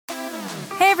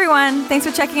everyone. Thanks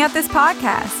for checking out this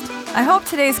podcast. I hope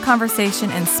today's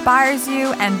conversation inspires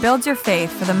you and builds your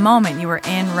faith for the moment you are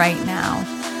in right now.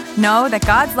 Know that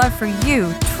God's love for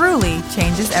you truly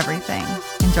changes everything.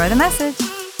 Enjoy the message.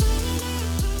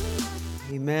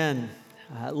 Amen.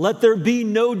 Let there be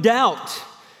no doubt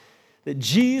that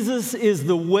Jesus is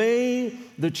the way,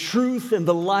 the truth, and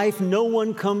the life. No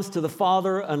one comes to the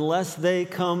Father unless they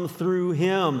come through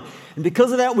Him. And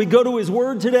because of that, we go to His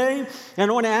Word today.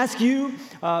 And I want to ask you,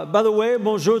 by the way,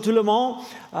 bonjour tout le monde,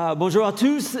 bonjour à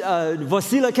tous.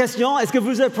 Voici la question. Est-ce que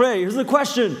vous êtes prêts? Here's the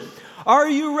question. Are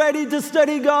you ready to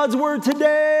study God's Word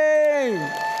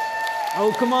today?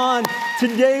 Oh, come on.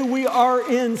 Today we are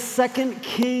in 2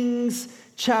 Kings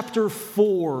chapter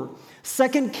 4.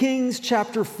 2 Kings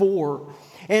chapter 4.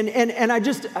 And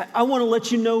I want to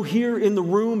let you know here in the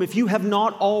room, if you have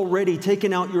not already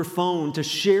taken out your phone to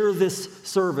share this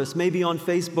service, maybe on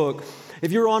Facebook,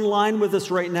 if you're online with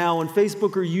us right now on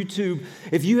Facebook or YouTube,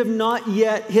 if you have not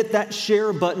yet hit that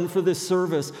share button for this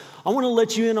service, I want to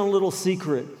let you in on a little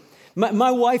secret.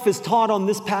 My wife has taught on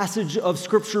this passage of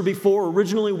Scripture before.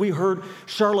 Originally, we heard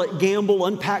Charlotte Gamble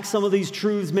unpack some of these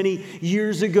truths many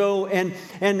years ago.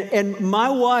 And my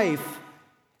wife,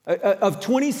 of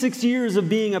 26 years of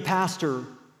being a pastor,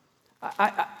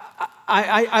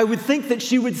 I would think that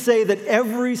she would say that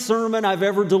every sermon I've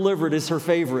ever delivered is her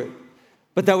favorite.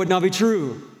 But that would not be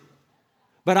true.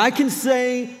 But I can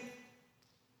say,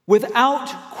 without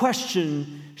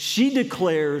question, she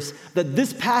declares that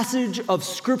this passage of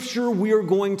Scripture we are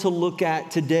going to look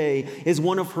at today is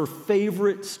one of her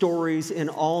favorite stories in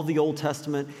all the Old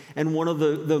Testament and one of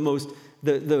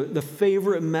the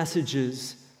favorite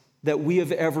messages that we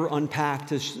have ever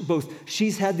unpacked.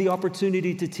 She's had the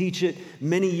opportunity to teach it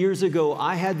many years ago.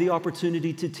 I had the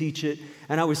opportunity to teach it,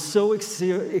 and I was so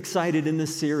excited in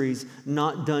this series,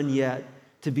 not done yet,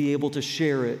 to be able to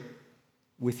share it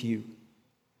with you.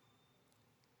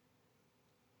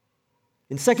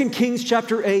 In 2 Kings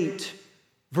chapter 8,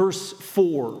 verse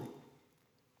 4,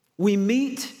 we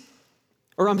meet,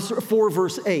 4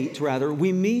 verse 8 rather,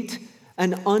 we meet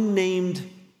an unnamed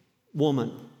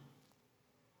woman.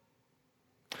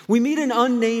 We meet an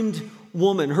unnamed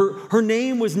woman. Her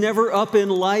name was never up in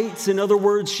lights. In other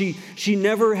words, she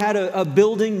never had a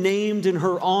building named in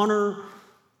her honor.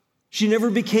 She never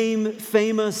became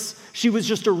famous. She was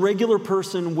just a regular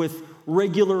person with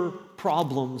regular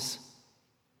problems.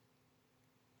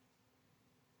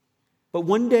 But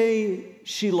one day,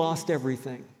 she lost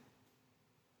everything.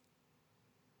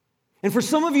 And for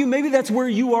some of you, maybe that's where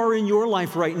you are in your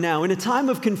life right now, in a time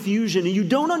of confusion, and you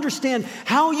don't understand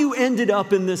how you ended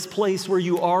up in this place where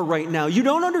you are right now. You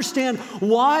don't understand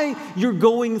why you're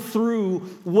going through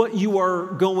what you are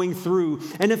going through.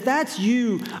 And if that's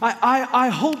you, I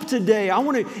hope today, I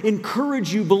want to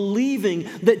encourage you believing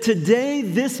that today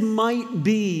this might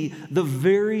be the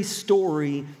very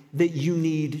story that you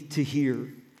need to hear.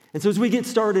 And so as we get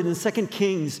started in 2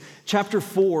 Kings chapter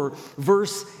 4,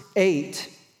 verse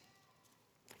 8,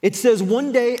 it says,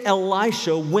 one day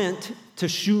Elisha went to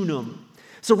Shunem.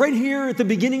 So right here at the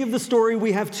beginning of the story,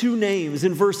 we have two names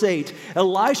in verse 8.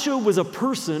 Elisha was a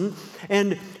person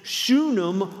and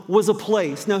Shunem was a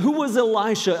place. Now, who was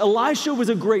Elisha? Elisha was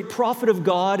a great prophet of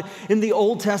God in the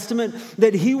Old Testament,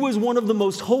 that he was one of the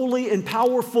most holy and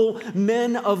powerful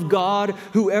men of God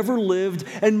who ever lived,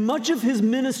 and much of his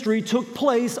ministry took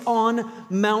place on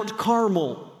Mount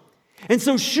Carmel. And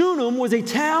so Shunem was a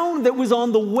town that was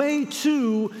on the way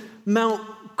to Mount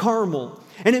Carmel.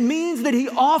 And it means that he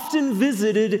often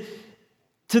visited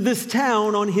to this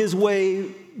town on his way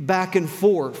back and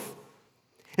forth.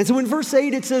 And so in verse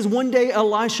 8 it says, one day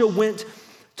Elisha went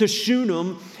to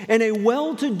Shunem, and a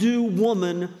well-to-do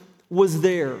woman was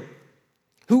there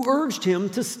who urged him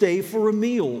to stay for a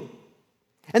meal.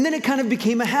 And then it kind of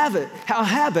became a habit,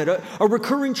 a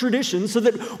recurring tradition, so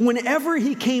that whenever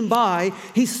he came by,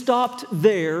 he stopped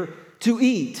there to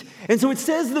eat. And so it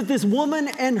says that this woman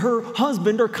and her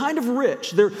husband are kind of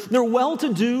rich. They're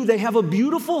well-to-do. They have a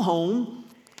beautiful home.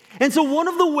 And so one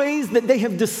of the ways that they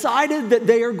have decided that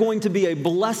they are going to be a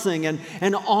blessing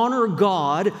and honor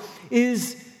God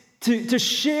is to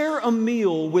share a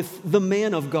meal with the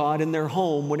man of God in their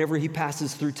home whenever he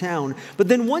passes through town. But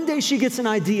then one day she gets an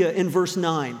idea in verse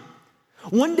 9.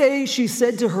 One day she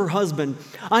said to her husband,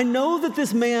 I know that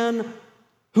this man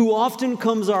who often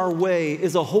comes our way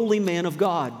is a holy man of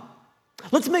God.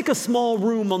 Let's make a small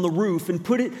room on the roof and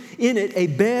put in it a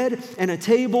bed and a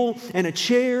table and a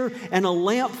chair and a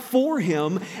lamp for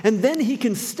him, and then he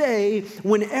can stay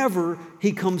whenever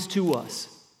he comes to us.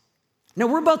 Now,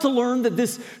 we're about to learn that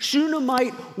this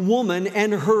Shunammite woman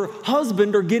and her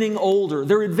husband are getting older.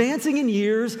 They're advancing in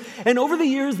years, and over the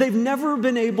years, they've never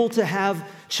been able to have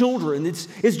children. It's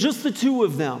just the two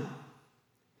of them.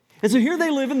 And so here they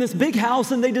live in this big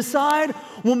house, and they decide,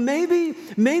 well,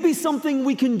 maybe something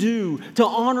we can do to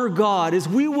honor God is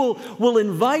we'll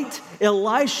invite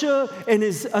Elisha and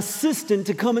his assistant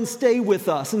to come and stay with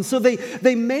us. And so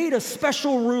they made a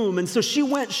special room, and so she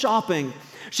went shopping.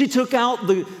 She took out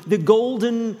the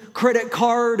golden credit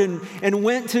card and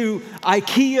went to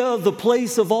IKEA, the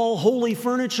place of all holy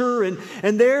furniture. And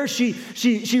there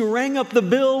she rang up the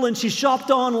bill and she shopped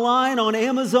online on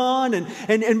Amazon.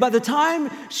 And by the time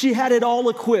she had it all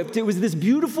equipped, it was this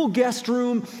beautiful guest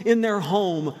room in their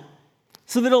home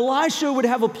so that Elisha would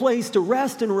have a place to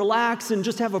rest and relax and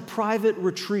just have a private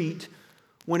retreat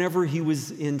whenever he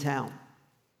was in town.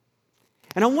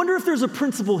 And I wonder if there's a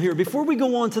principle here. Before we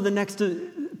go on to the next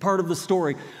part of the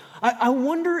story, I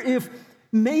wonder if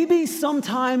maybe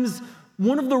sometimes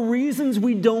one of the reasons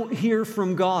we don't hear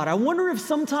from God, I wonder if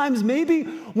sometimes maybe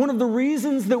one of the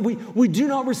reasons that we do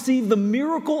not receive the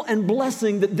miracle and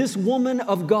blessing that this woman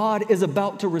of God is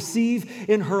about to receive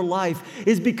in her life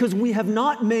is because we have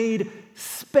not made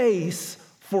space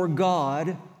for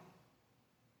God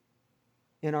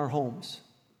in our homes,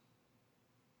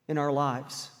 in our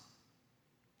lives.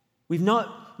 We've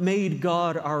not made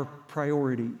God our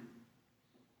priority.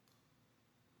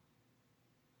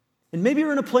 And maybe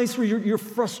you're in a place where you're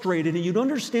frustrated and you don't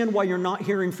understand why you're not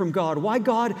hearing from God, why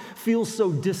God feels so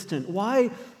distant,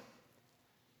 why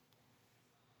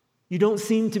you don't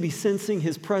seem to be sensing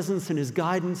His presence and His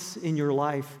guidance in your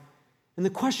life. And the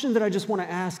question that I just want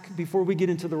to ask before we get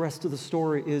into the rest of the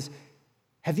story is,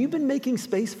 have you been making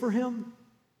space for Him?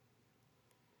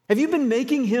 Have you been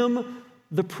making Him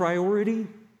the priority?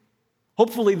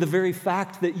 Hopefully the very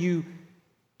fact that you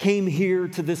came here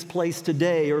to this place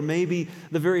today, or maybe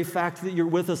the very fact that you're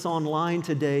with us online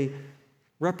today,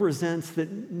 represents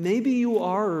that maybe you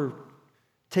are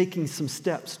taking some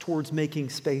steps towards making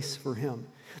space for Him.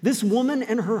 This woman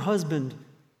and her husband,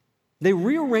 they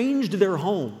rearranged their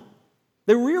home.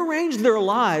 They rearranged their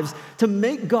lives to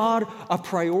make God a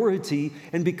priority,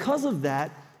 and because of that,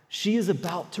 she is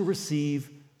about to receive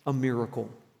a miracle.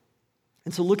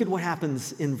 And so look at what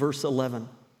happens in verse 11.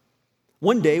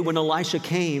 One day when Elisha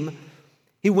came,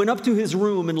 he went up to his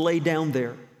room and lay down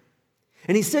there.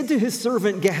 And he said to his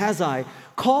servant Gehazi,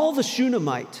 "Call the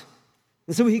Shunammite."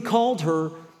 And so he called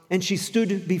her, and she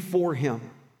stood before him.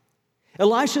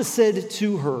 Elisha said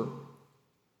to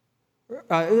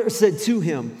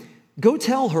him, "Go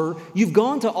tell her, you've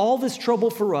gone to all this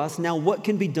trouble for us. Now what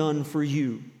can be done for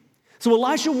you?" So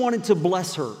Elisha wanted to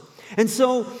bless her. And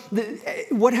so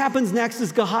what happens next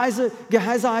is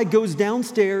Gehazi goes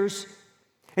downstairs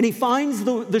and he finds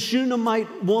the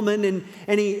Shunammite woman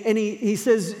and he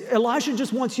says, "Elisha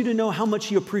just wants you to know how much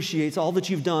he appreciates all that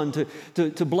you've done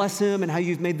to bless him and how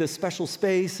you've made this special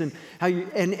space and how you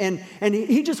and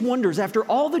he just wonders, after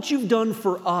all that you've done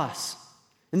for us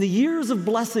and the years of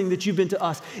blessing that you've been to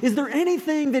us, is there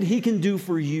anything that he can do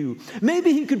for you?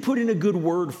 Maybe he could put in a good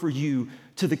word for you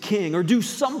to the king or do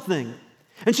something."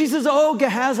 And she says, "Oh,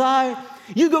 Gehazi,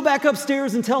 you go back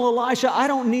upstairs and tell Elisha I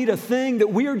don't need a thing,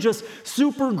 that we are just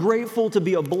super grateful to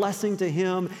be a blessing to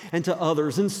him and to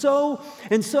others." And so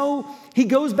he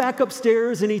goes back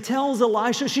upstairs and he tells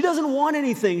Elisha she doesn't want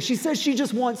anything. She says she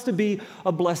just wants to be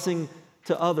a blessing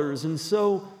to others. And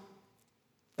so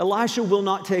Elisha will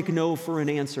not take no for an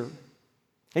answer.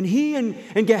 And he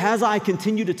and Gehazi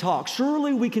continue to talk.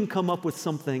 Surely we can come up with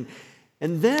something.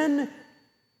 And then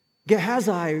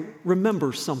Gehazi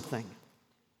remembers something.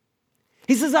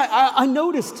 He says, I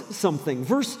noticed something.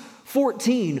 Verse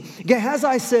 14,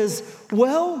 Gehazi says,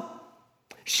 "Well,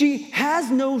 she has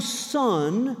no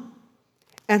son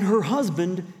and her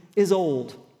husband is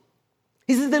old."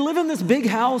 He says they live in this big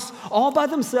house all by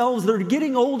themselves. They're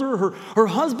getting older. Her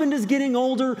husband is getting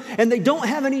older and they don't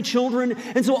have any children.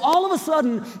 And so all of a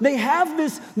sudden they have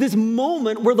this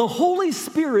moment where the Holy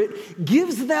Spirit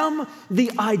gives them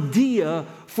the idea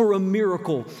for a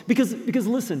miracle. Because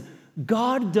listen,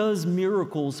 God does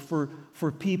miracles for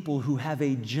people who have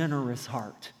a generous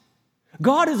heart.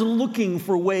 God is looking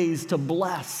for ways to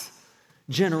bless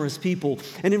generous people.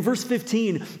 And in verse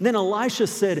 15, then Elisha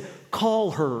said,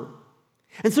 "Call her."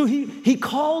 And so he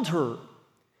called her,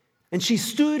 and she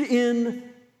stood in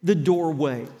the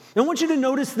doorway. And I want you to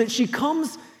notice that she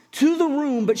comes to the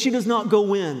room, but she does not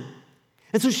go in.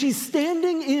 And so she's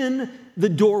standing in the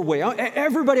doorway.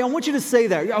 Everybody, I want you to say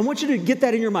that. I want you to get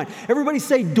that in your mind. Everybody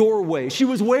say doorway. She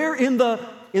was where? In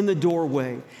the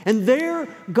doorway. And there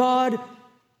God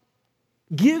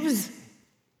gives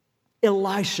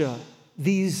Elisha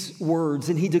these words,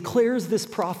 and he declares this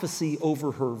prophecy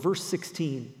over her. Verse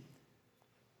 16.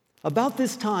 About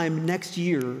this time next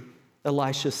year,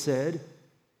 Elisha said,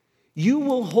 you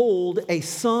will hold a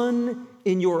son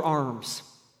in your arms.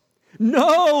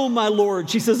 No, my Lord.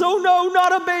 She says, oh no,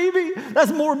 not a baby.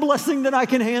 That's more blessing than I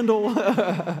can handle.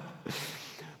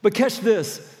 But catch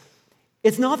this.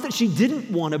 It's not that she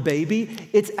didn't want a baby.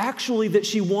 It's actually that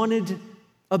she wanted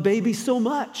a baby so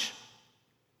much.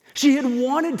 She had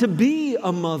wanted to be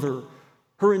a mother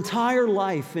her entire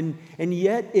life, and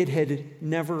yet it had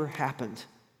never happened.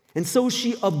 And so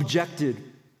she objected.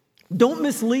 Don't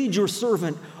mislead your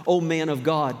servant, O man of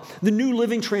God. The New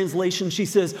Living Translation, she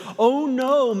says, oh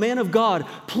no, man of God,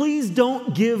 please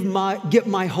don't get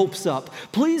my hopes up.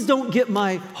 Please don't get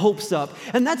my hopes up.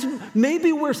 And that's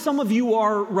maybe where some of you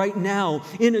are right now,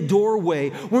 in a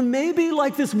doorway, where maybe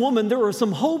like this woman, there are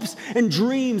some hopes and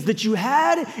dreams that you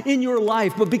had in your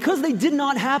life, but because they did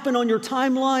not happen on your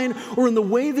timeline or in the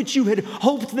way that you had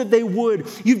hoped that they would,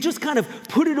 you've just kind of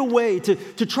put it away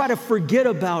to try to forget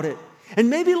about it. And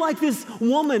maybe like this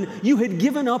woman, you had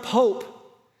given up hope.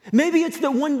 Maybe it's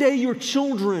that one day your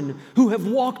children who have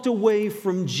walked away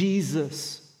from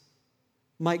Jesus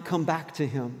might come back to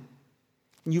him.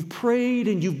 And you've prayed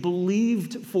and you've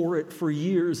believed for it for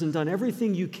years and done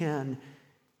everything you can.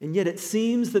 And yet it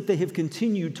seems that they have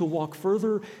continued to walk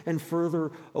further and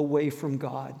further away from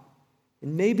God.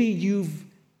 And maybe you've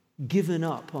given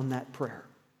up on that prayer.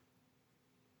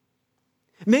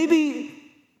 Maybe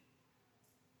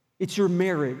it's your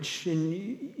marriage, and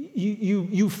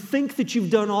you think that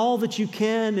you've done all that you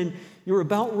can, and you're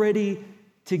about ready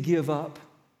to give up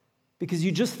because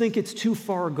you just think it's too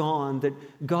far gone, that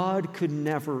God could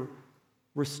never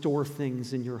restore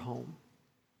things in your home.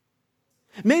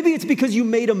 Maybe it's because you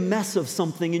made a mess of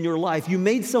something in your life. You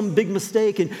made some big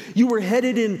mistake and you were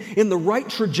headed in the right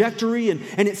trajectory and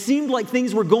it seemed like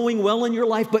things were going well in your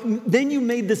life, but then you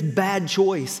made this bad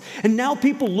choice. And now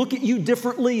people look at you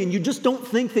differently and you just don't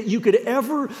think that you could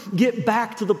ever get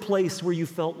back to the place where you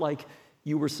felt like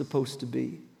you were supposed to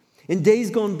be. In days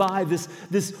gone by,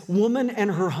 this woman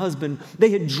and her husband,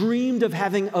 they had dreamed of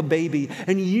having a baby.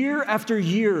 And year after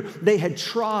year, they had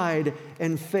tried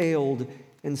and failed.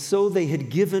 And so they had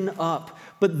given up.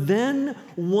 But then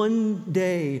one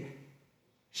day,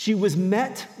 she was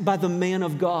met by the man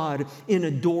of God in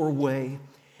a doorway.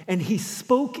 And he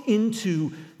spoke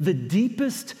into the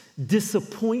deepest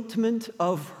disappointment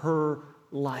of her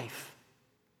life.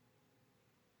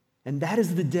 And that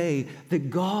is the day that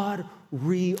God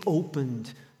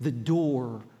reopened the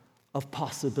door of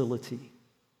possibility.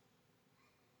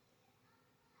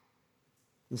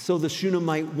 And so the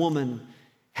Shunammite woman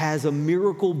has a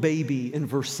miracle baby in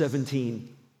verse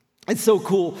 17. It's so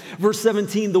cool. Verse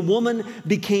 17, the woman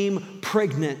became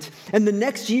pregnant. And the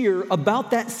next year,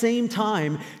 about that same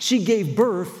time, she gave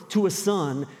birth to a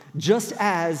son, just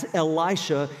as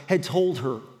Elisha had told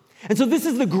her. And so this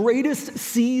is the greatest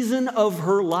season of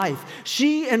her life.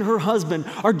 She and her husband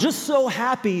are just so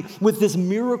happy with this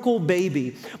miracle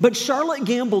baby. But Charlotte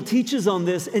Gamble teaches on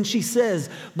this, and she says,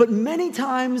 but many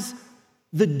times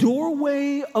the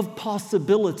doorway of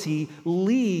possibility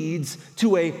leads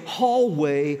to a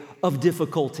hallway of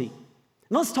difficulty.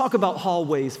 Now let's talk about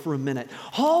hallways for a minute.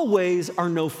 Hallways are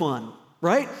no fun,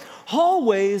 right?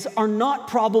 Hallways are not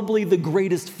probably the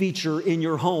greatest feature in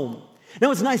your home. Now,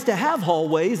 it's nice to have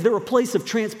hallways. They're a place of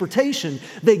transportation.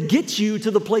 They get you to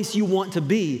the place you want to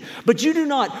be. But you do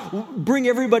not bring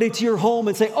everybody to your home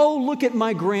and say, oh, look at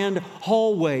my grand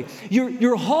hallway.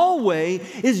 Your hallway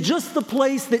is just the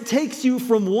place that takes you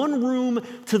from one room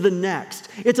to the next.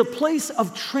 It's a place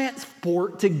of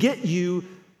transport to get you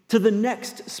to the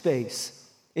next space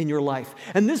in your life.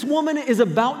 And this woman is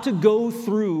about to go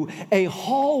through a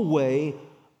hallway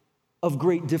of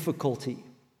great difficulty.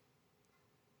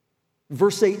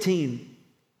 Verse 18,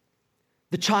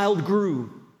 the child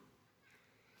grew,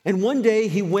 and one day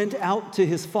he went out to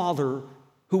his father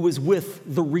who was with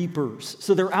the reapers.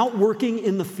 So they're out working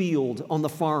in the field on the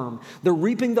farm. They're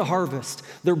reaping the harvest.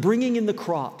 They're bringing in the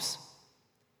crops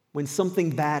when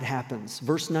something bad happens.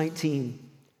 Verse 19,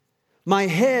 my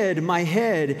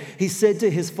head, he said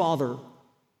to his father.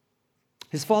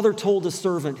 His father told a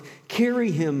servant,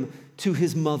 carry him to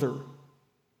his mother.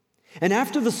 And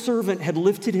after the servant had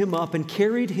lifted him up and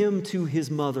carried him to his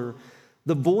mother,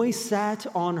 the boy sat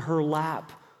on her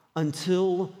lap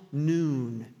until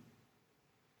noon,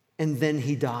 and then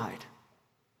he died.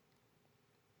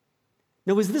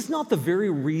 Now, is this not the very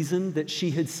reason that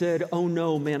she had said, oh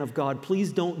no, man of God,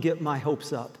 please don't get my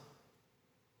hopes up?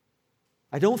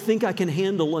 I don't think I can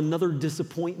handle another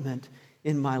disappointment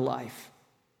in my life.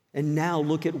 And now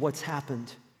look at what's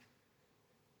happened.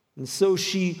 And so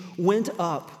she went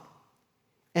up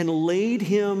and laid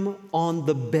him on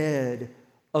the bed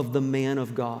of the man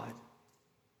of God,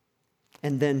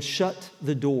 and then shut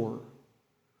the door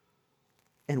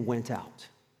and went out.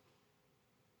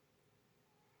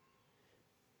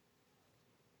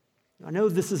 I know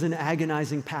this is an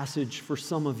agonizing passage for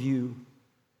some of you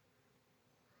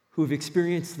who have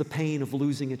experienced the pain of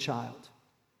losing a child.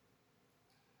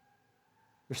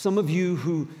 There's some of you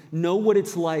who know what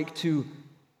it's like to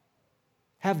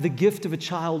have the gift of a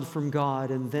child from God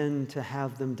and then to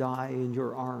have them die in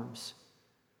your arms,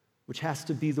 which has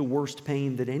to be the worst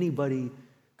pain that anybody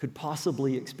could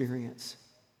possibly experience.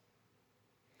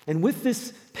 And with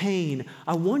this pain,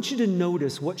 I want you to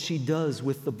notice what she does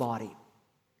with the body.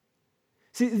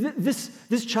 See,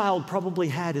 this child probably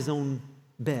had his own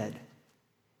bed.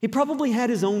 He probably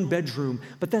had his own bedroom,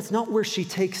 but that's not where she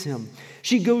takes him.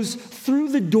 She goes through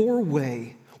the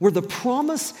doorway where the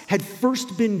promise had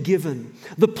first been given,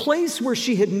 the place where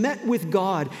she had met with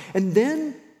God, and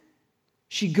then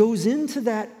she goes into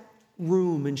that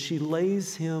room and she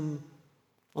lays him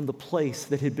on the place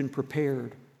that had been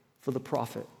prepared for the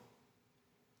prophet.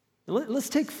 Now, let's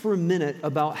take for a minute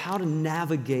about how to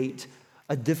navigate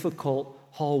a difficult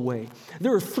hallway.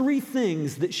 There are three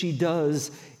things that she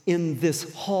does in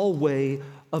this hallway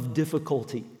of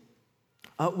difficulty.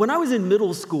 When I was in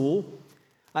middle school,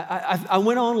 I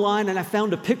went online and I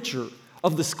found a picture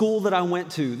of the school that I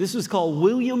went to. This was called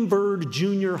William Byrd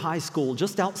Junior High School,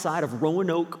 just outside of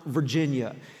Roanoke,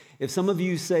 Virginia. If some of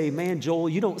you say, man, Joel,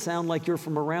 you don't sound like you're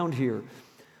from around here.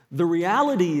 The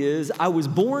reality is I was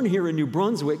born here in New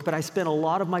Brunswick, but I spent a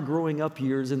lot of my growing up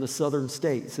years in the southern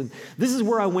states. And this is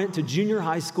where I went to junior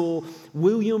high school,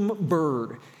 William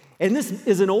Byrd. And this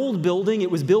is an old building.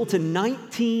 It was built in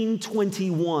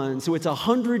 1921, so it's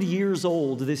 100 years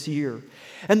old this year.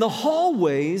 And the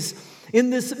hallways in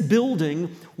this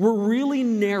building were really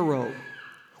narrow,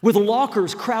 with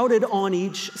lockers crowded on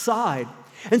each side.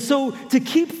 And so to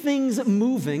keep things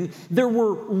moving, there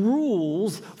were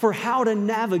rules for how to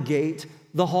navigate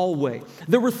the hallway.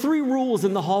 There were 3 rules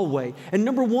in the hallway. And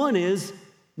number 1 is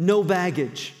no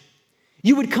baggage.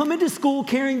 You would come into school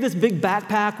carrying this big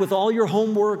backpack with all your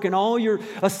homework and all your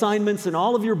assignments and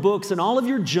all of your books and all of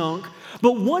your junk.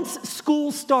 But once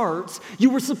school starts, you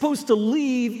were supposed to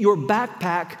leave your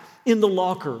backpack in the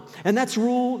locker. And that's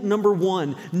rule number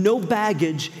 1, no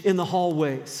baggage in the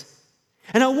hallways.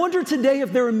 And I wonder today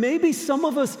if there are maybe some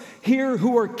of us here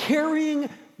who are carrying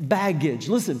baggage.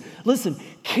 Listen,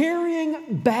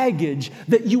 carrying baggage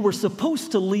that you were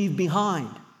supposed to leave behind.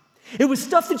 It was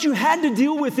stuff that you had to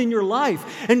deal with in your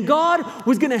life, and God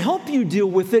was going to help you deal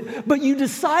with it, but you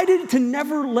decided to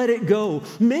never let it go.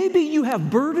 Maybe you have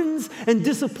burdens and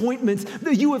disappointments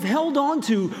that you have held on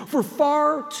to for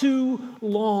far too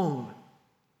long.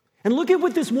 And look at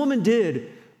what this woman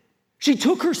did. She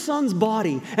took her son's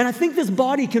body, and I think this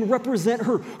body can represent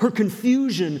her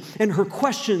confusion and her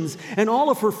questions and all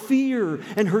of her fear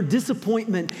and her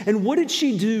disappointment. And what did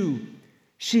she do?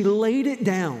 She laid it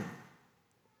down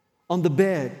on the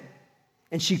bed,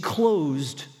 and she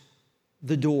closed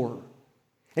the door.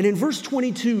 And in verse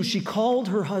 22, she called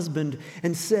her husband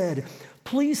and said,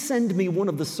 "Please send me one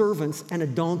of the servants and a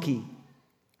donkey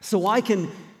so I can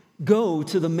go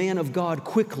to the man of God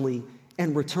quickly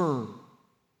and return."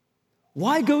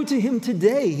 "Why go to him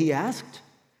today?" he asked.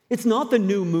 "It's not the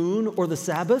new moon or the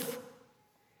Sabbath."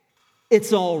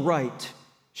 "It's all right,"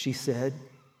 she said.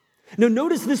 Now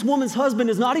notice this woman's husband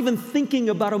is not even thinking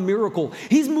about a miracle.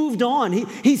 He's moved on.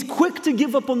 He's quick to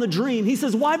give up on the dream. He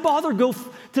says, why bother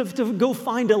to go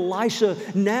find Elisha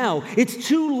now? It's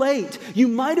too late. You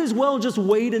might as well just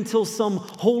wait until some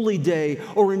holy day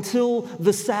or until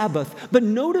the Sabbath. But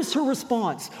notice her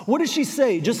response. What does she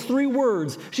say? Just 3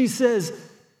 words. She says,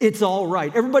 "It's all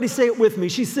right." Everybody say it with me.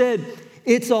 She said,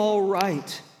 "It's all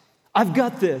right. I've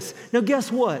got this." Now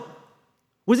guess what?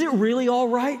 Was it really all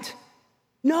right?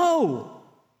 No.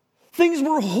 Things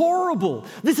were horrible.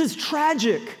 This is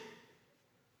tragic.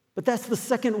 But that's the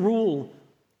second rule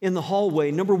in the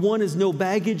hallway. Number 1 is no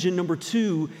baggage, and number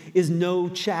 2 is no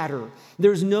chatter.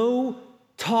 There's no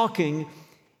talking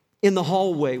in the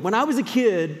hallway. When I was a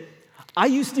kid, I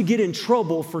used to get in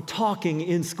trouble for talking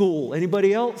in school.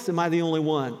 Anybody else? Am I the only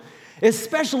one?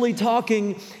 Especially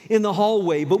talking in the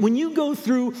hallway. But when you go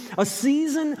through a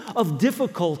season of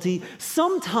difficulty,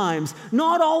 sometimes,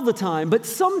 not all the time, but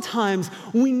sometimes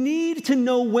we need to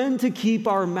know when to keep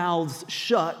our mouths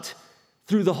shut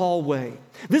through the hallway.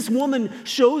 This woman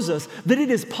shows us that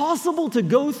it is possible to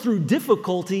go through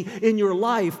difficulty in your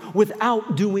life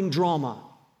without doing drama.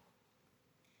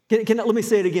 Let me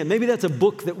say it again. Maybe that's a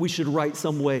book that we should write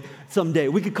someday.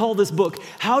 We could call this book,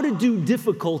 How to Do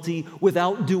Difficulty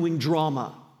Without Doing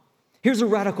Drama. Here's a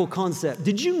radical concept.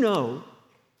 Did you know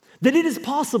that it is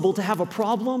possible to have a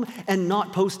problem and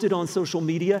not post it on social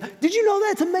media? Did you know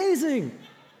that's amazing?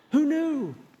 Who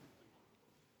knew?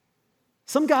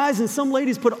 Some guys and some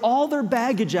ladies put all their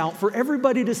baggage out for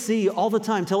everybody to see all the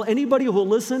time. Tell anybody who will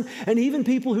listen, and even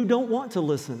people who don't want to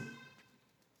listen.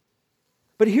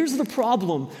 But here's the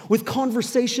problem with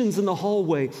conversations in the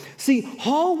hallway. See,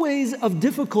 hallways of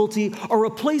difficulty are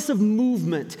a place of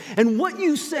movement. And what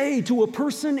you say to a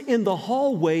person in the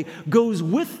hallway goes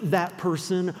with that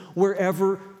person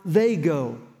wherever they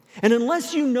go. And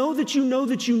unless you know that you know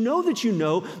that you know that you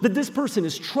know that this person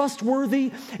is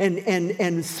trustworthy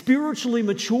and spiritually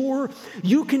mature,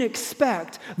 you can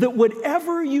expect that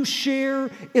whatever you share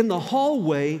in the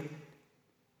hallway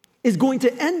is going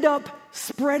to end up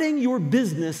spreading your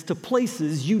business to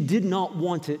places you did not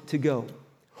want it to go,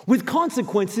 with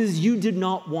consequences you did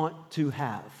not want to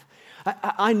have.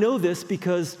 I know this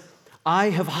because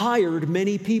I have hired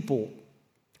many people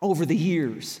over the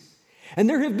years. And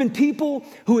there have been people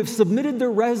who have submitted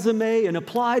their resume and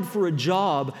applied for a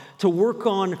job to work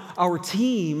on our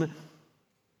team.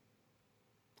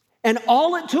 And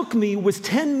all it took me was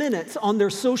 10 minutes on their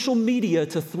social media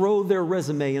to throw their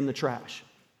resume in the trash.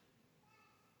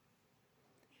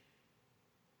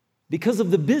 Because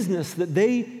of the business that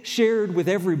they shared with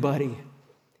everybody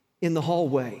in the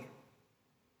hallway.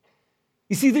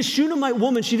 You see, this Shunammite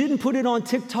woman, she didn't put it on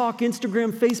TikTok,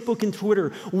 Instagram, Facebook, and Twitter.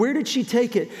 Where did she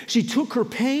take it? She took her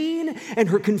pain and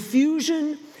her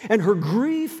confusion and her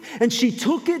grief, and she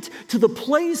took it to the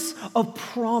place of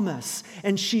promise,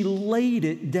 and she laid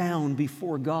it down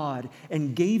before God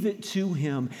and gave it to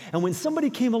him. And when somebody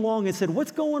came along and said,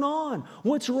 "What's going on?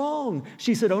 What's wrong?"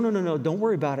 She said, "Oh, no, don't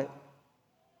worry about it.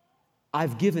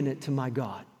 I've given it to my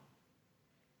God.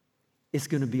 It's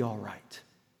going to be all right."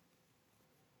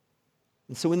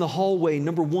 And so in the hallway,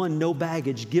 number one, no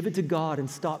baggage. Give it to God and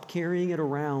stop carrying it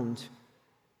around.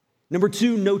 Number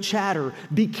two, no chatter.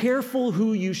 Be careful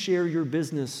who you share your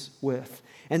business with.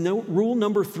 And rule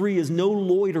number three is no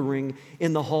loitering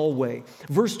in the hallway.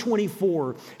 Verse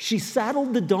 24, she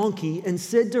saddled the donkey and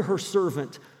said to her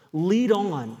servant, "Lead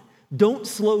on. Don't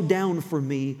slow down for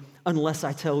me unless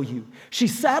I tell you." She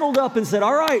saddled up and said,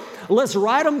 "All right, let's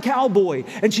ride 'em, cowboy."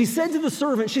 And she said to the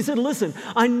servant, she said, "Listen,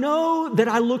 I know that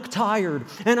I look tired,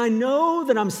 and I know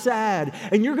that I'm sad,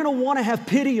 and you're going to want to have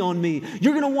pity on me.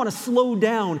 You're going to want to slow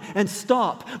down and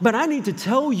stop. But I need to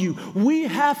tell you, we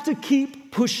have to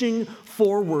keep pushing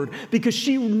forward," because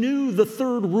she knew the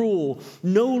third rule,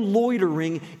 no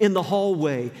loitering in the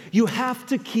hallway. You have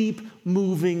to keep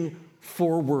moving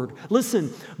forward.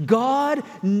 Listen, God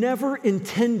never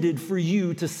intended for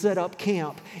you to set up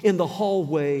camp in the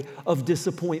hallway of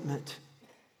disappointment.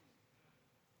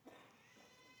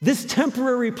 This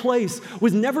temporary place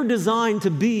was never designed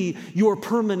to be your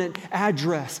permanent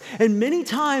address. And many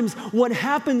times what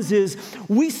happens is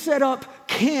we set up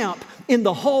camp in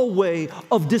the hallway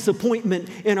of disappointment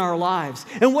in our lives.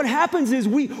 And what happens is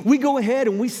we go ahead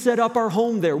and we set up our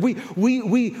home there. We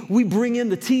bring in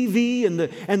the TV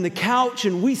and the couch,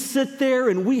 and we sit there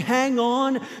and we hang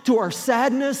on to our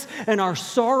sadness and our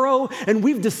sorrow, and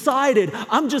we've decided,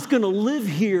 I'm just going to live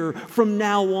here from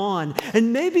now on.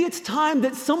 And maybe it's time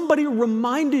that somebody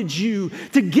reminded you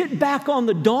to get back on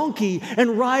the donkey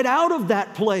and ride out of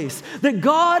that place. That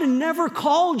God never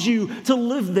called you to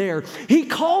live there. He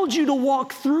called you to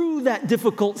walk through that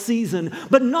difficult season,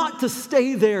 but not to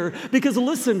stay there. Because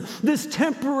listen, this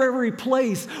temporary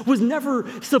place was never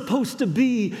supposed to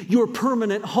be your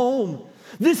permanent home.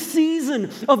 This season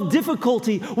of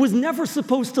difficulty was never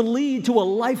supposed to lead to a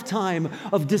lifetime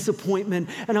of disappointment.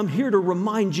 And I'm here to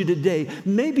remind you today,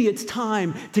 maybe it's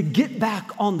time to get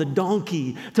back on the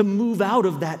donkey, to move out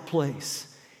of that place.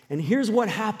 And here's what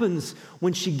happens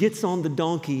when she gets on the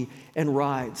donkey and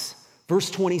rides.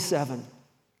 Verse 27.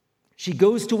 She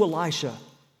goes to Elisha,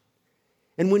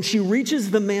 and when she reaches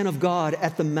the man of God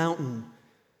at the mountain,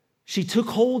 she took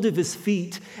hold of his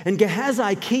feet, and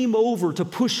Gehazi came over to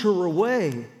push her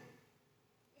away.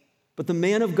 But the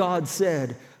man of God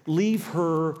said, "Leave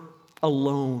her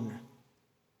alone.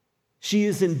 She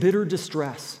is in bitter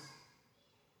distress,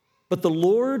 but the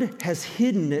Lord has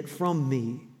hidden it from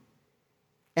me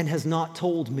and has not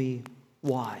told me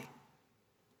why."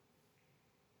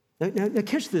 Now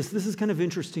catch this. This is kind of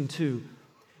interesting too.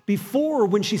 Before,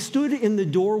 when she stood in the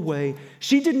doorway,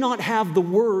 she did not have the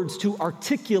words to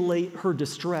articulate her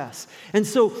distress. And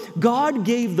so God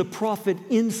gave the prophet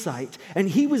insight, and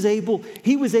he was able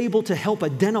to help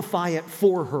identify it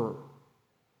for her.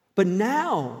 But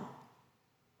now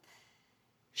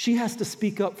she has to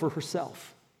speak up for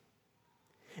herself.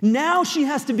 Now she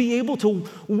has to be able to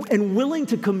and willing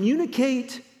to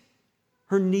communicate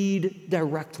her need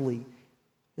directly.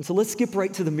 And so let's skip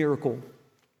right to the miracle.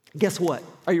 Guess what?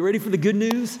 Are you ready for the good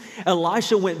news?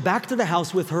 Elisha went back to the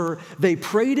house with her. They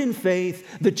prayed in faith.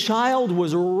 The child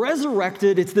was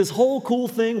resurrected. It's this whole cool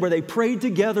thing where they prayed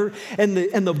together and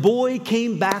the boy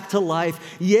came back to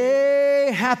life.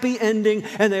 Yay, happy ending.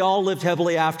 And they all lived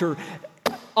happily after.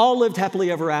 All lived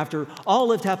happily ever after. All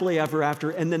lived happily ever after.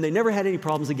 And then they never had any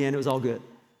problems again. It was all good.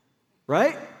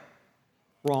 Right?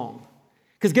 Wrong.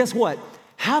 Because guess what?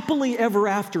 Happily ever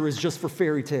after is just for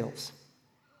fairy tales.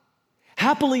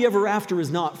 Happily ever after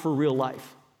is not for real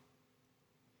life.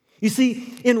 You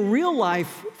see, in real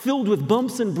life, filled with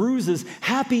bumps and bruises,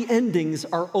 happy endings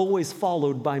are always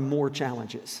followed by more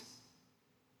challenges.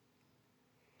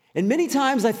 And many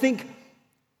times I think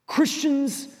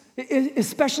Christians,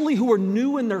 especially who are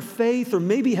new in their faith or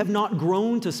maybe have not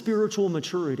grown to spiritual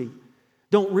maturity,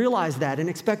 don't realize that and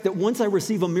expect that once I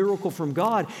receive a miracle from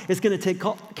God, it's going to take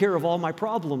care of all my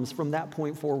problems from that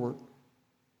point forward.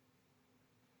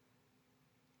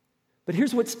 But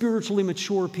here's what spiritually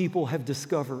mature people have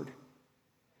discovered,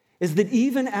 is that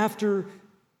even after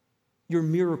your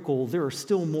miracle, there are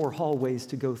still more hallways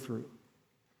to go through.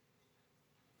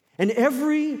 And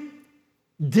every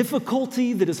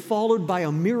difficulty that is followed by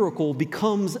a miracle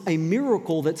becomes a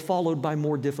miracle that's followed by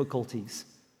more difficulties.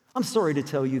 I'm sorry to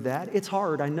tell you that. It's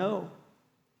hard, I know.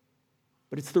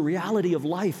 But it's the reality of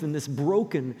life in this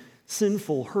broken,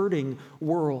 sinful, hurting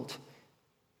world.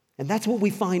 And that's what we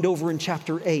find over in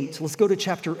chapter 8. Let's go to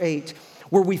chapter 8,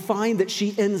 where we find that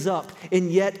she ends up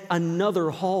in yet another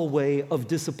hallway of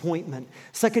disappointment.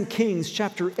 2 Kings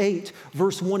chapter 8,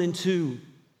 verse 1 and 2.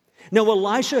 Now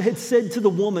Elisha had said to the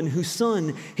woman whose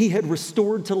son he had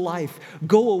restored to life,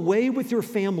 "Go away with your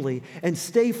family and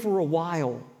stay for a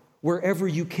while wherever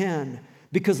you can,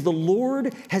 because the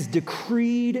Lord has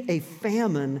decreed a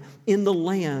famine in the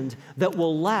land that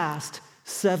will last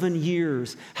 7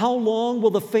 years." How long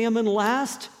will the famine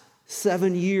last?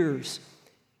 7 years.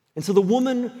 And so the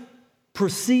woman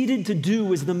proceeded to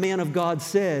do as the man of God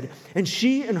said, and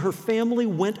she and her family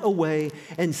went away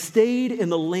and stayed in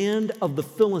the land of the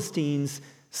Philistines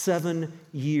 7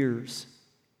 years.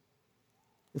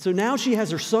 And so now she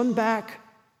has her son back,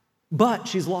 but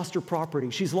she's lost her property.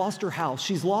 She's lost her house.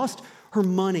 She's lost her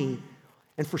money.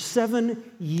 And for 7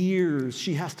 years,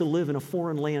 she has to live in a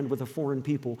foreign land with a foreign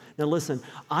people. Now listen,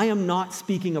 I am not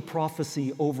speaking a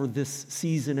prophecy over this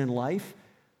season in life.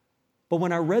 But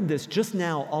when I read this just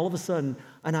now, all of a sudden,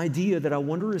 an idea that I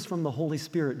wonder is from the Holy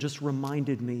Spirit just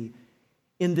reminded me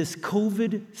in this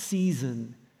COVID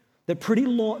season that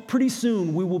pretty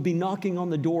soon we will be knocking on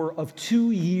the door of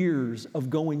 2 years of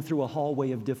going through a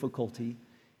hallway of difficulty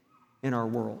in our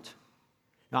world.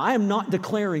 Now, I am not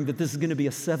declaring that this is going to be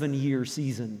a 7-year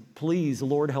season. Please,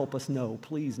 Lord, help us. No,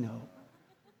 please, no.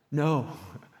 No.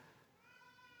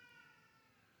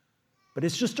 But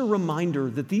it's just a reminder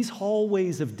that these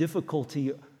hallways of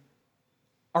difficulty,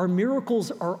 our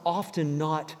miracles are often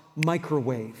not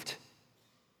microwaved.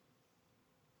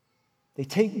 They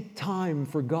take time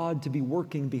for God to be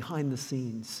working behind the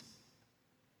scenes.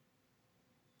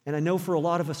 And I know for a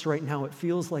lot of us right now, it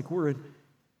feels like we're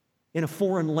in a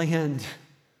foreign land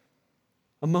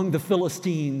among the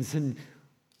Philistines, and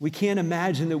we can't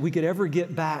imagine that we could ever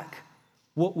get back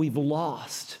what we've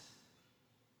lost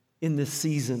in this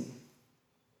season.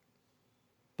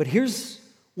 But here's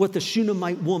what the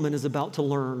Shunammite woman is about to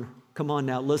learn. Come on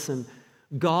now, listen.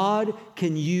 God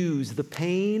can use the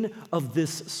pain of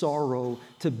this sorrow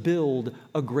to build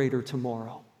a greater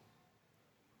tomorrow.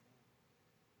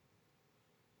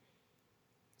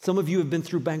 Some of you have been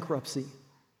through bankruptcy.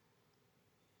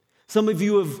 Some of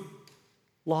you have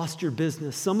lost your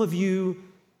business. Some of you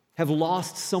have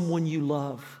lost someone you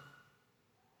love.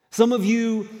 Some of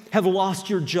you have lost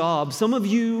your job. Some of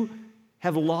you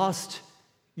have lost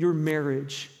your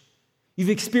marriage. You've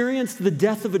experienced the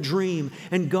death of a dream,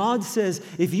 and God says,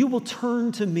 if you will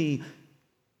turn to me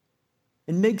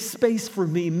and make space for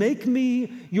me, make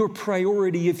me your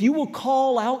priority, if you will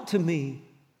call out to me,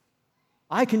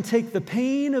 I can take the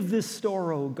pain of this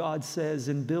sorrow, God says,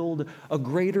 and build a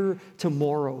greater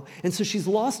tomorrow. And so she's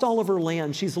lost all of her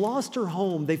land. She's lost her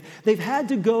home. They've had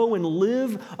to go and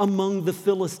live among the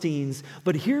Philistines.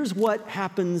 But here's what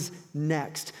happens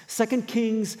next. 2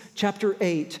 Kings chapter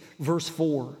 8, verse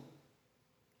 4.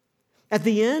 At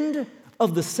the end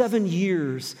of the 7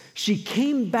 years, she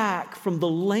came back from the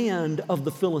land of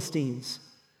the Philistines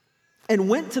and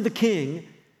went to the king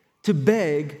to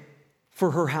beg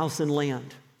for her house and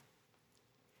land.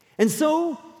 And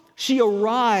so she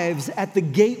arrives at the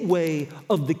gateway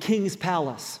of the king's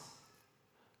palace.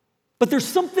 But there's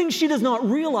something she does not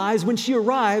realize when she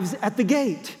arrives at the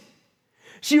gate.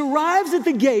 She arrives at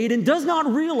the gate and does not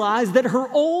realize that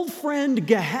her old friend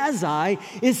Gehazi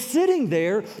is sitting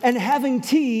there and having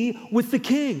tea with the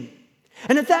king.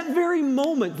 And at that very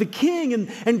moment, the king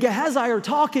and Gehazi are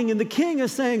talking, and the king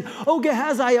is saying, "Oh,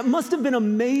 Gehazi, it must have been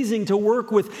amazing to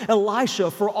work with Elisha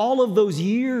for all of those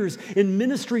years in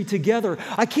ministry together.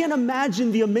 I can't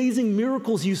imagine the amazing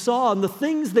miracles you saw and the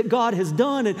things that God has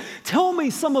done. And tell me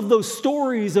some of those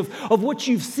stories of what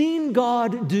you've seen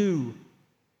God do."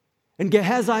 And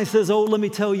Gehazi says, "Oh, let me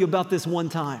tell you about this one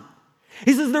time."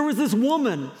 He says, there was this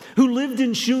woman who lived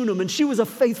in Shunem, and she was a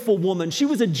faithful woman. She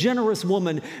was a generous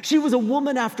woman. She was a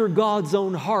woman after God's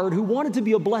own heart who wanted to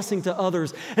be a blessing to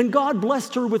others. And God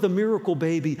blessed her with a miracle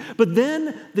baby. But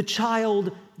then the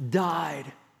child died.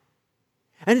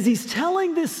 And as he's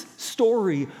telling this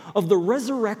story of the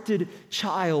resurrected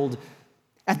child,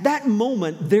 at that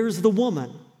moment, there's the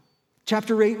woman.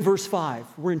 Chapter 8, verse 5.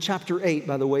 We're in chapter 8,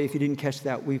 by the way, if you didn't catch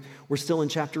that. We're still in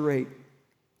chapter 8.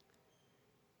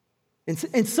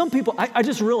 And some people, I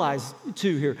just realized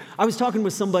too here, I was talking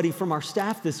with somebody from our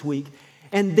staff this week,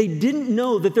 and they didn't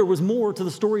know that there was more to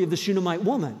the story of the Shunammite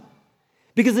woman,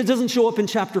 because it doesn't show up in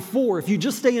chapter 4. If you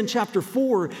just stay in chapter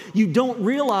 4, you don't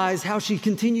realize how she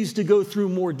continues to go through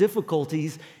more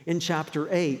difficulties in chapter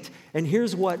 8. And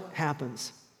here's what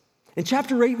happens. In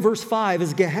chapter 8, verse 5,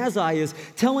 as Gehazi is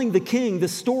telling the king the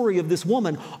story of this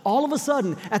woman, all of a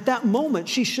sudden, at that moment,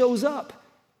 she shows up.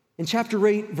 In chapter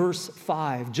 8, verse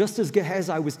 5, just as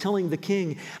Gehazi was telling the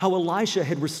king how Elisha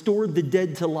had restored the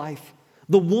dead to life,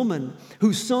 the woman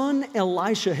whose son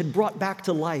Elisha had brought back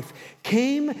to life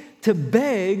came to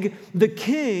beg the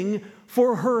king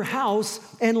for her house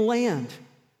and land.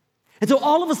 And so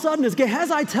all of a sudden, as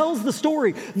Gehazi tells the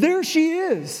story, there she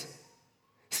is,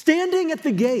 standing at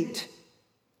the gate.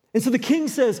 And so the king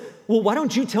says, "Well, why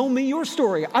don't you tell me your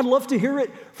story? I'd love to hear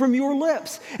it from your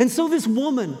lips." And so this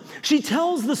woman, she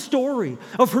tells the story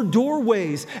of her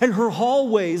doorways and her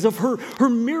hallways, of her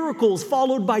miracles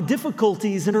followed by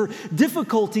difficulties, and her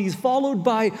difficulties followed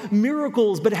by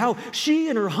miracles, but how she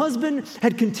and her husband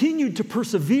had continued to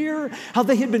persevere, how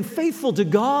they had been faithful to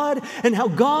God, and how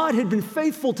God had been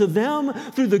faithful to them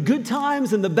through the good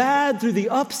times and the bad, through the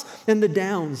ups and the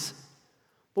downs.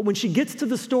 But when she gets to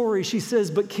the story, she says,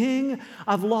 "But King,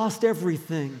 I've lost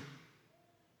everything.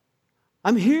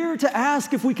 I'm here to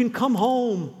ask if we can come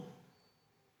home.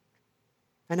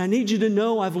 And I need you to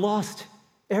know I've lost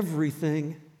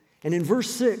everything." And in verse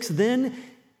 6, then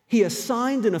he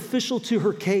assigned an official to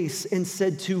her case and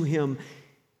said to him,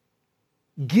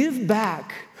 "Give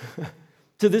back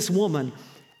to this woman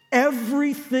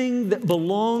everything that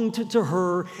belonged to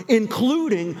her,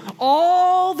 including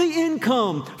all the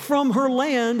income from her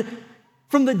land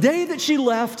from the day that she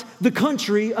left the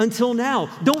country until now."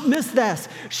 Don't miss this.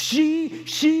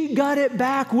 She got it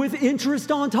back with interest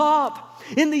on top.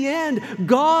 In the end,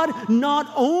 God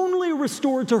not only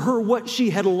restored to her what she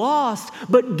had lost,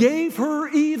 but gave her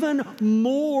even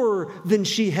more than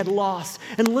she had lost.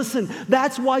 And listen,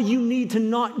 that's why you need to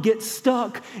not get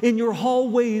stuck in your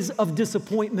hallways of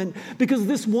disappointment, because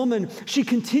this woman, she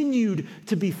continued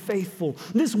to be faithful.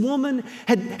 This woman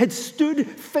had stood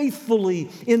faithfully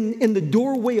in the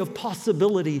doorway of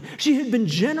possibility. She had been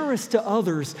generous to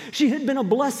others. She had been a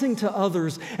blessing to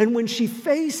others. And when she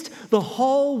faced the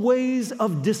hallways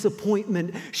of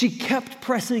disappointment, she kept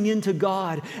pressing into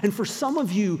God. And for some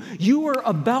of you, you are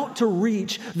about to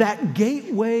reach that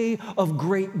gateway of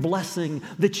great blessing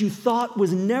that you thought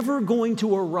was never going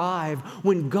to arrive,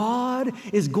 when God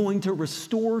is going to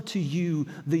restore to you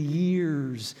the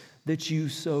years that you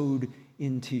sowed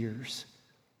in tears.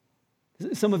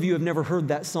 Some of you have never heard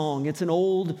that song. It's an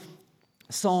old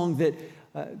song that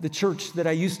the church that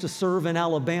I used to serve in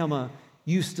Alabama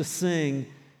used to sing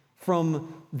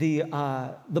from the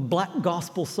Black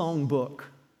Gospel Songbook.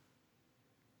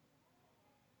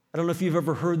 I don't know if you've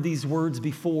ever heard these words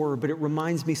before, but it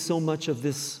reminds me so much of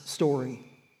this story.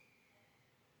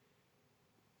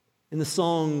 In the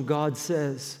song, God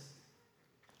says,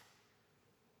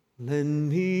 "Lend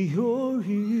me your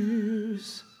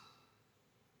ears,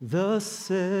 thus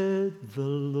said the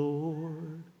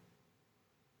Lord,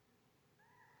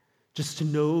 just to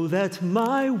know that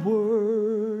my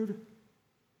word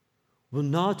will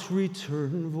not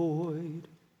return void.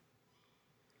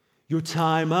 Your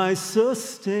time I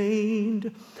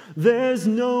sustained, there's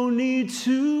no need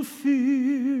to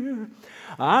fear.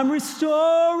 I'm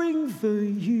restoring the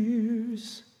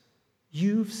years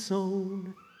you've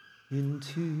sown in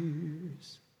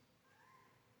tears.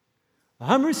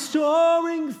 I'm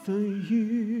restoring the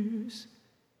years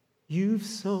you've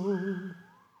sown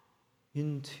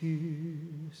in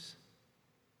tears.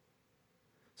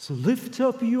 So lift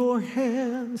up your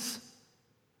hands,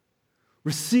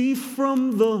 receive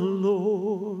from the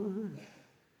Lord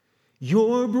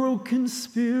your broken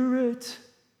spirit.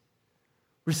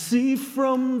 Receive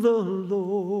from the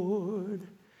Lord.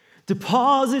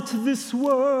 Deposit this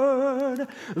word.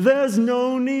 There's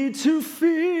no need to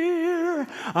fear.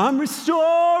 I'm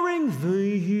restoring the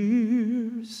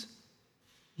years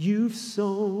you've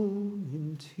sown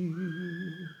in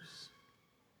tears.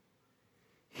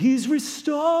 He's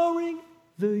restoring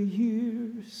the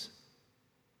years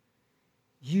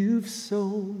you've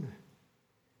sown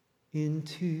in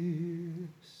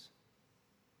tears.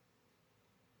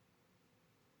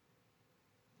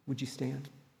 Would you stand?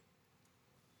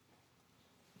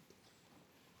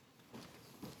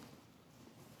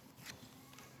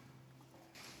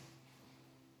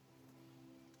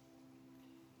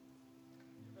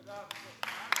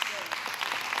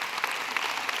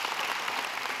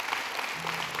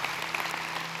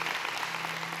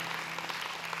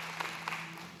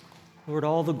 Lord,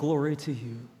 all the glory to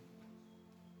you.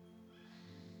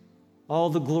 All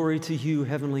the glory to you,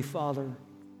 Heavenly Father.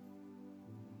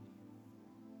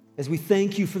 As we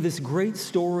thank you for this great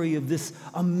story of this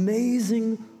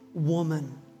amazing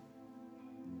woman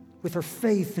with her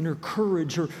faith and her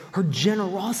courage, her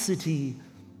generosity,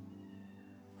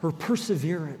 her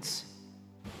perseverance.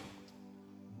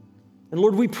 And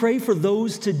Lord, we pray for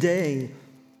those today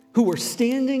who are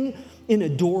standing in a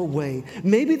doorway.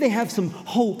 Maybe they have some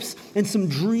hopes and some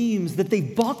dreams that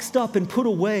they've boxed up and put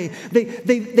away.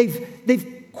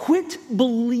 They've quit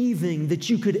believing that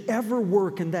you could ever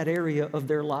work in that area of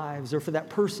their lives or for that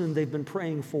person they've been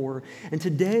praying for. And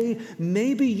today,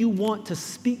 maybe you want to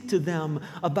speak to them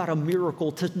about a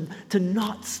miracle, to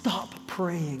not stop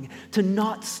praying, to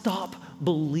not stop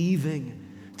believing,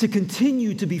 to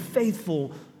continue to be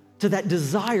faithful to that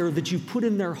desire that you put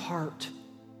in their heart,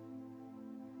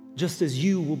 just as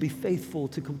you will be faithful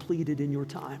to complete it in your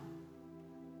time.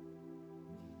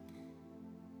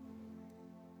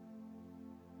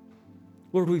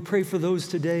 Lord, we pray for those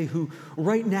today who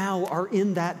right now are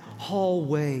in that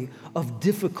hallway of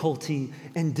difficulty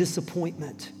and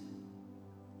disappointment.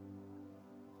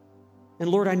 And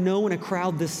Lord, I know in a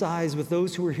crowd this size, with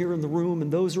those who are here in the room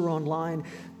and those who are online,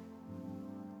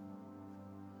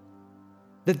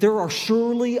 that there are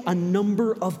surely a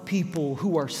number of people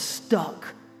who are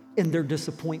stuck in their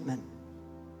disappointment.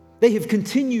 They have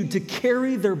continued to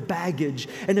carry their baggage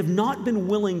and have not been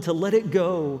willing to let it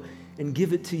go and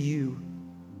give it to you.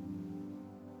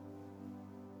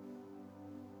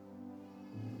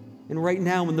 And right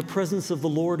now, in the presence of the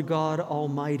Lord God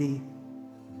Almighty,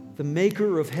 the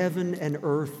maker of heaven and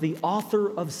earth, the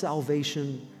author of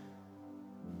salvation,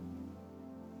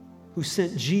 who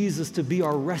sent Jesus to be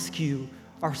our rescue,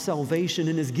 our salvation,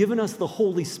 and has given us the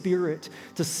Holy Spirit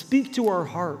to speak to our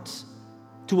hearts,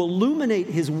 to illuminate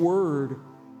His Word.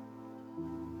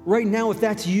 Right now, if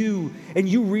that's you and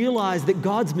you realize that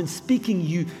God's been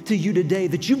speaking to you today,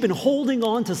 that you've been holding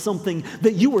on to something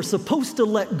that you were supposed to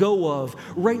let go of,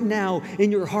 right now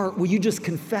in your heart, will you just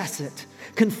confess it?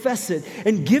 Confess it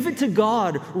and give it to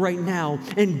God right now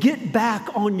and get back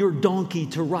on your donkey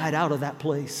to ride out of that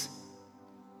place.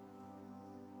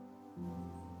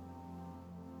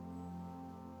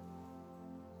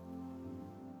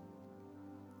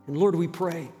 And Lord, we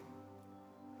pray.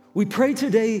 We pray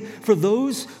today for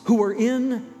those who are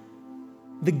in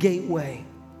the gateway.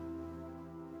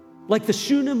 Like the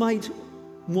Shunammite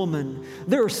woman,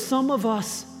 there are some of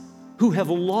us who have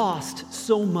lost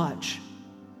so much.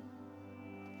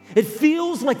 It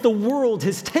feels like the world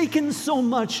has taken so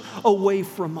much away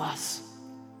from us.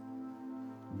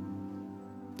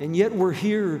 And yet we're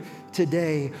here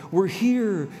today. We're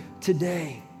here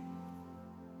today,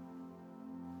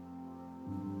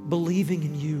 believing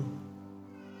in you.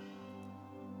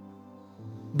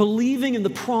 Believing in the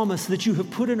promise that you have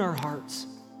put in our hearts.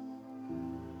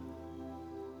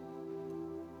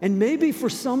 And maybe for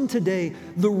some today,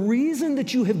 the reason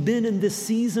that you have been in this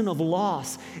season of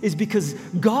loss is because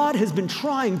God has been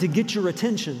trying to get your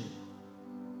attention.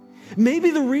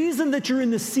 Maybe the reason that you're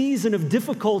in this season of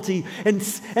difficulty and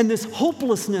this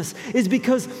hopelessness is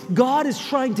because God is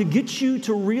trying to get you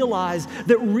to realize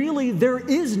that really there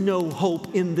is no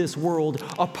hope in this world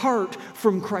apart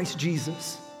from Christ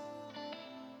Jesus.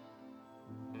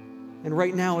 And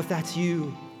right now, if that's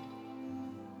you,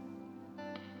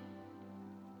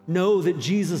 know that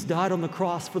Jesus died on the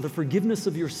cross for the forgiveness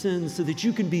of your sins so that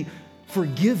you can be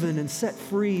forgiven and set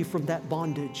free from that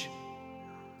bondage.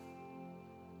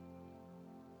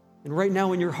 And right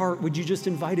now in your heart, would you just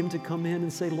invite him to come in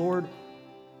and say, Lord,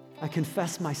 I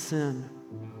confess my sin.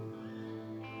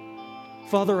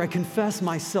 Father, I confess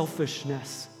my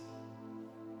selfishness.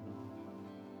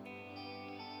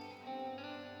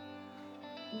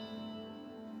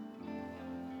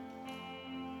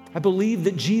 I believe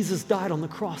that Jesus died on the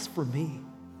cross for me.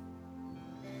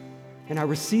 And I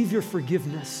receive your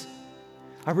forgiveness.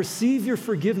 I receive your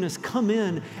forgiveness. Come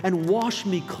in and wash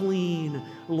me clean,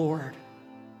 Lord.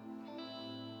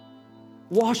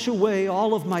 Wash away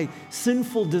all of my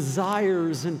sinful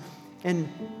desires and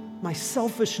my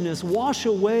selfishness. Wash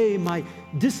away my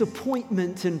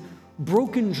disappointment and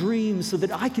broken dreams so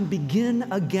that I can begin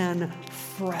again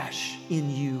fresh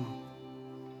in you.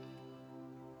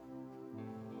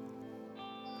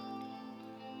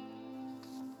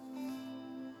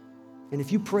 And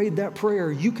if you prayed that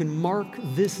prayer, you can mark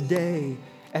this day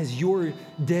as your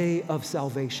day of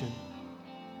salvation,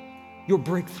 your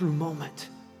breakthrough moment.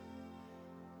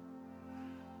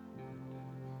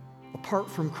 Apart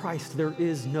from Christ, there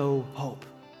is no hope.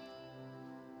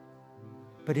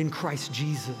 But in Christ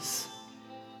Jesus,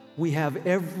 we have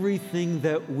everything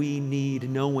that we need,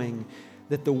 knowing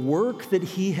that the work that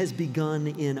he has begun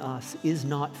in us is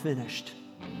not finished.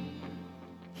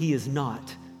 He is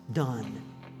not done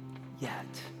yet.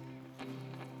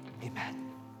 Amen.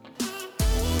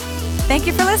 Thank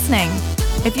you for listening.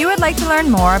 If you would like to learn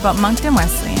more about Moncton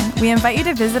Wesleyan, we invite you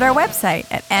to visit our website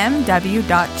at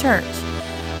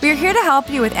mw.church. We are here to help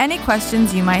you with any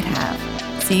questions you might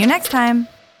have. See you next time.